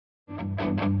Hello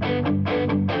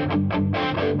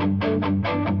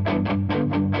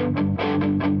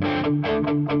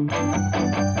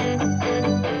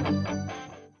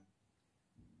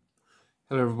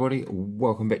everybody,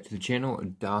 welcome back to the channel.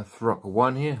 Darth Rock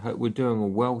 1 here. Hope we're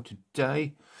doing well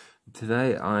today.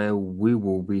 Today we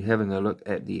will be having a look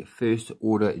at the first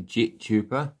order jet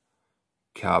trooper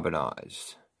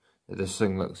carbonized. This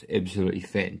thing looks absolutely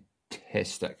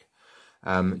fantastic.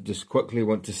 Just quickly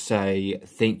want to say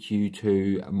thank you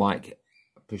to Mike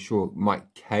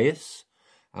Kaess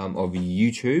of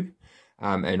YouTube.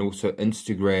 And also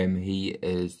Instagram. He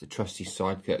is the trusty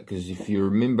sidekick, because if you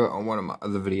remember on one of my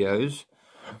other videos,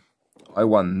 I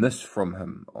won this from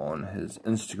him on his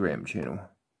Instagram channel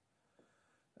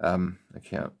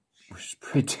account, which is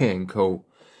pretty dang cool.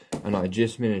 And I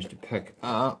just managed to pick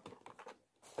up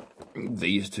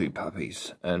these two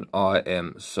puppies, and I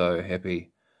am so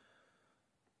happy.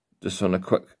 Just on a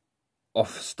quick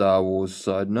off Star Wars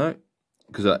side note,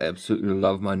 because I absolutely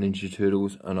love my Ninja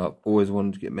Turtles, and I've always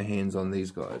wanted to get my hands on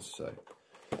these guys. So,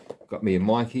 got me a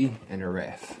Mikey and a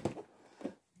Raph.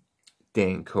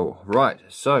 Dang cool. Right,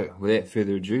 so without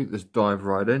further ado, let's dive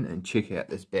right in and check out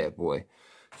this bad boy.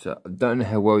 So, I don't know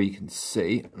how well you can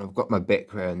see, and I've got my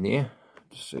background there,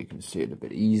 just so you can see it a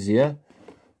bit easier.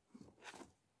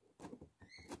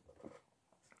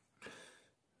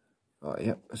 Oh,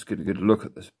 yeah, let's get a good look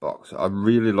at this box. I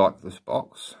really like this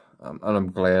box. And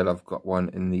I'm glad I've got one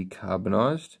in the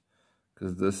carbonized,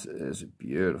 because this is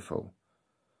beautiful.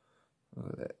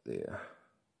 Look at that there.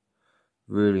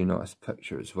 Really nice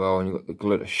picture as well, and you've got the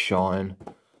glitter shine.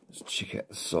 Let's check out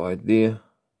the side there.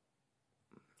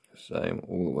 Same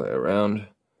all the way around.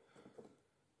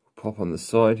 Pop on the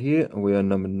side here, and we are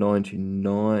number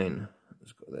 99.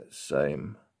 It's got that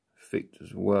same effect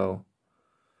as well.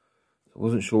 I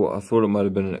wasn't sure, I thought it might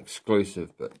have been an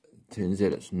exclusive, but it turns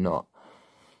out it's not.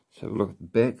 So have a look at the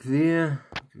back there.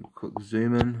 Give a quick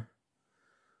zoom in.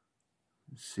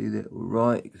 See that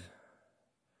right.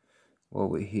 While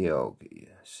we're here, I'll get you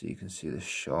so you can see the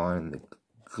shine, the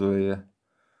glare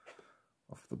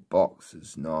off the box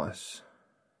is nice.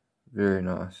 Very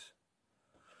nice.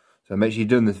 So I'm actually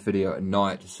doing this video at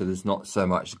night, so there's not so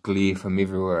much glare from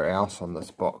everywhere else on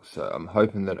this box. So I'm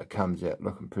hoping that it comes out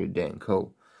looking pretty damn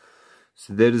cool.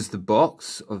 So that is the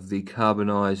box of the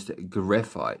carbonized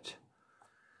graphite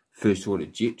first order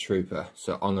jet trooper.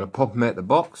 So I'm going to pop them out the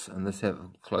box and let's have a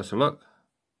closer look.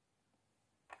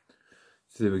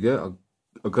 So there we go.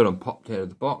 I got them popped out of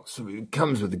the box. So it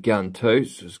comes with the gun too.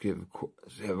 So let's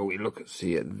have a wee look at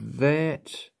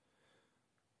that.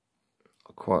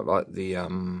 I quite like the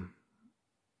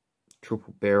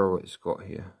triple barrel it's got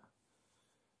here.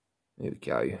 There we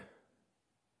go.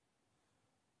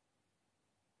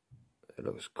 It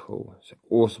looks cool. It's an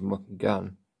awesome looking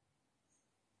gun.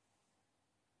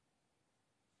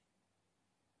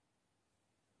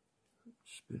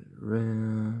 Spin it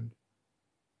around.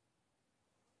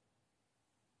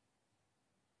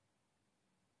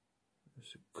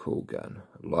 It's a cool gun.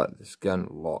 I like this gun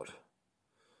a lot.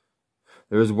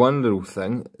 There is one little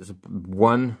thing. There's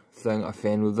one thing I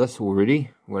found with this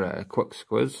already when I had a quick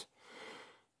squiz.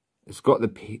 It's got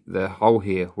the hole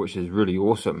here, which is really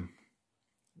awesome,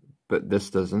 but this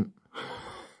doesn't.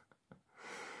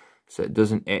 So it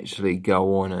doesn't actually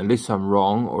go on, unless I'm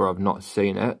wrong or I've not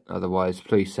seen it. Otherwise,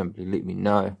 please simply let me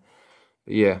know.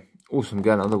 But yeah, awesome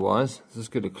gun otherwise. Let's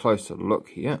get a closer look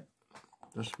here.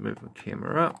 Just move the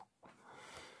camera up.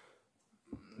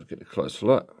 Let's get a closer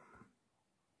look.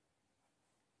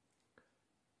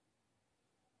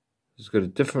 He's got a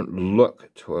different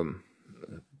look to him.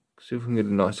 See if we can get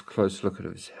a nice close look at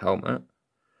his helmet.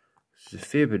 There's a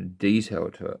fair bit of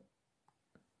detail to it.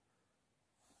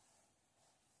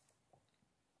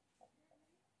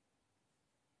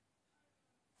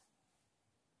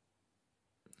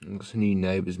 There's new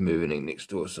neighbours moving in next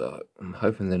door, so I'm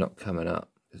hoping they're not coming up,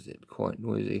 because they're quite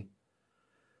noisy.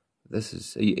 This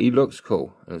is, he looks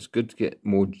cool, and it's good to get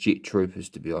more jet troopers,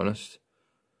 to be honest.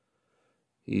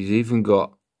 He's even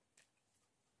got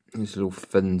these little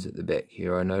fins at the back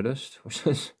here, I noticed, which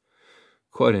is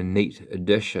quite a neat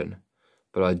addition.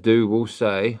 But I will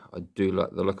say, I do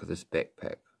like the look of this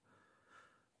backpack.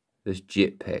 This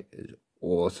jetpack is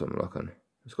awesome looking.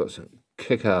 It's got some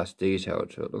kick-ass detail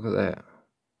to it, look at that.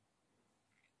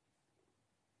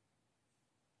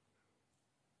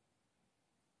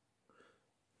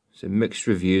 So mixed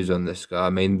reviews on this guy. I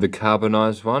mean, the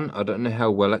carbonized one, I don't know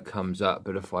how well it comes up,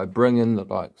 but if I bring in the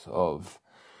likes of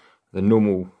the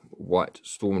normal white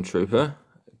Stormtrooper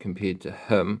compared to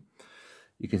him,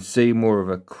 you can see more of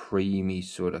a creamy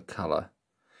sort of colour.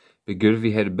 Be good if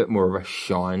he had a bit more of a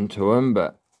shine to him,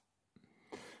 but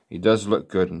He does look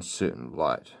good in certain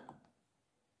light.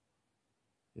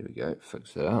 There we go,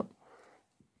 fix that up.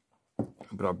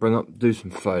 But I'll do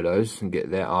some photos and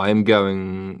get that. I am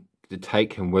going to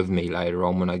take him with me later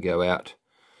on when I go out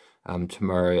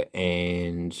tomorrow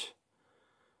and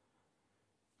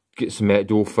get some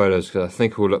outdoor photos, because I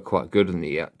think he'll look quite good in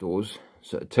the outdoors.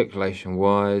 So articulation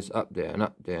wise, up,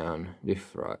 down,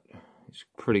 left, right. It's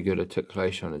pretty good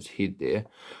articulation on his head there.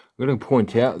 I'm going to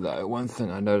point out though, one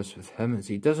thing I noticed with him is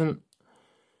he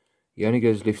only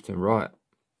goes left and right.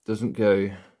 Doesn't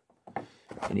go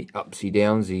any upsy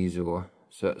downsies, or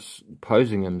so it's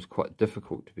posing him is quite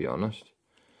difficult, to be honest.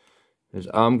 His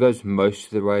arm goes most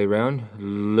of the way around. A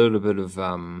little bit of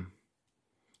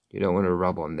you don't want to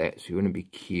rub on that, so you want to be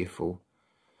careful.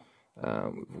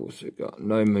 We've also got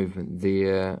no movement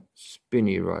there.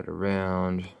 Spinny right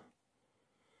around.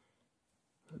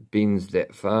 Bends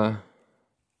that far.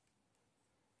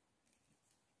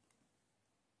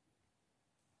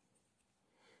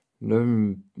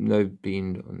 No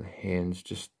bend on the hands,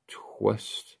 just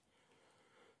twist.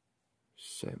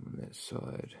 Same on that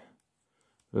side.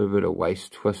 A little bit of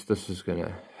waist twist. This is going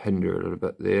to hinder a little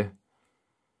bit there.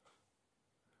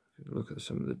 Look at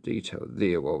some of the detail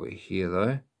there while we're here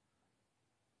though.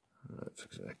 It's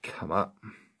going to come up.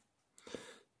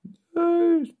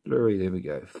 Oh, it's blurry. There we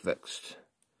go. Fixed.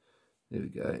 There we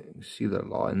go. You can see the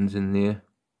lines in there.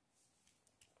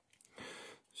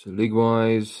 So leg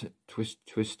wise,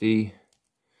 twisty.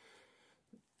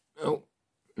 Oh,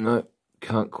 no.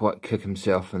 Can't quite kick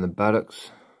himself in the buttocks.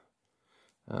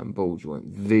 Ball joint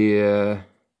there.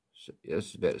 So yeah,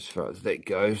 that's about as far as that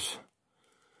goes.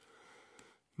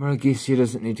 But I guess he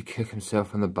doesn't need to kick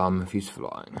himself in the bum if he's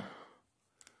flying.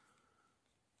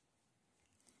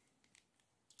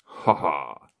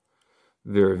 Haha.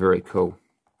 Very, very cool.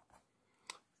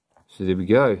 So there we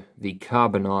go. The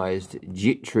carbonized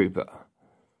Jet Trooper.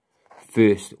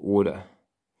 First order.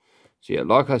 So yeah,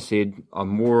 like I said, I'm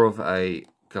more of a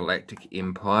Galactic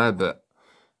Empire, but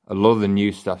a lot of the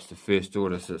new stuff's the first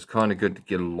order, so it's kind of good to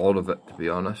get a lot of it, to be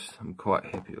honest. I'm quite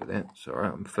happy with that. Sorry,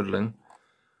 I'm fiddling.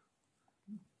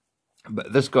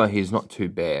 But this guy here is not too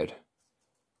bad.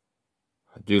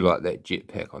 I do like that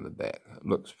jetpack on the back. It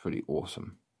looks pretty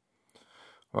awesome.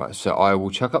 Right, so I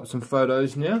will chuck up some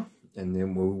photos now, and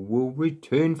then we'll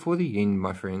return for the end,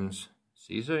 my friends.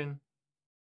 See you soon.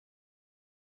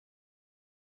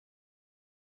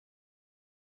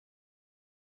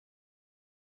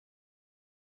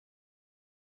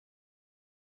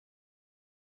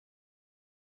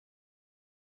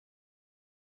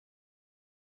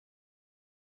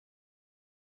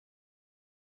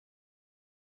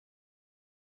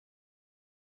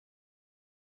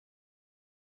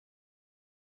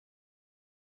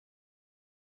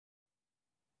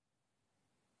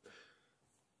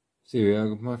 So there we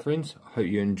are, my friends. I hope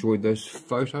you enjoyed those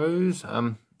photos.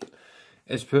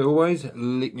 As per always,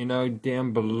 let me know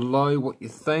down below what you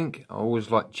think. I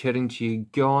always like chatting to you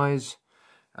guys.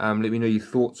 Let me know your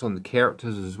thoughts on the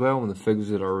characters as well, and the figures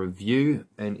that I review.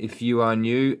 And if you are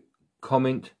new,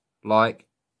 comment, like,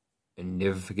 and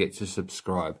never forget to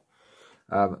subscribe.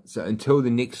 So until the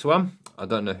next one, I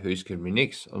don't know who's going to be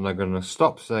next. I'm not going to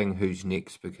stop saying who's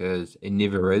next, because it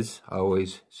never is. I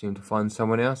always seem to find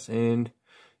someone else and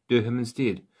do him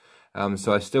instead.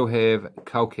 So I still have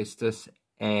Kaess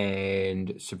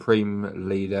and Supreme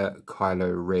Leader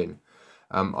Kylo Ren.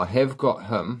 I have got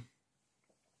him.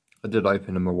 I did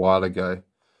open him a while ago.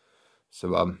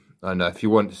 So I don't know, if you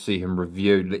want to see him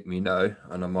reviewed, let me know,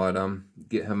 and I might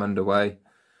get him underway.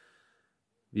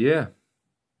 Yeah.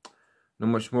 Not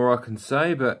much more I can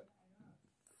say, but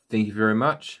thank you very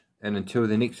much. And until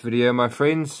the next video, my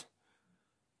friends,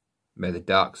 may the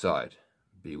dark side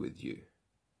be with you.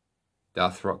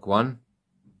 Darth Rock 1,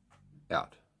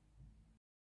 out.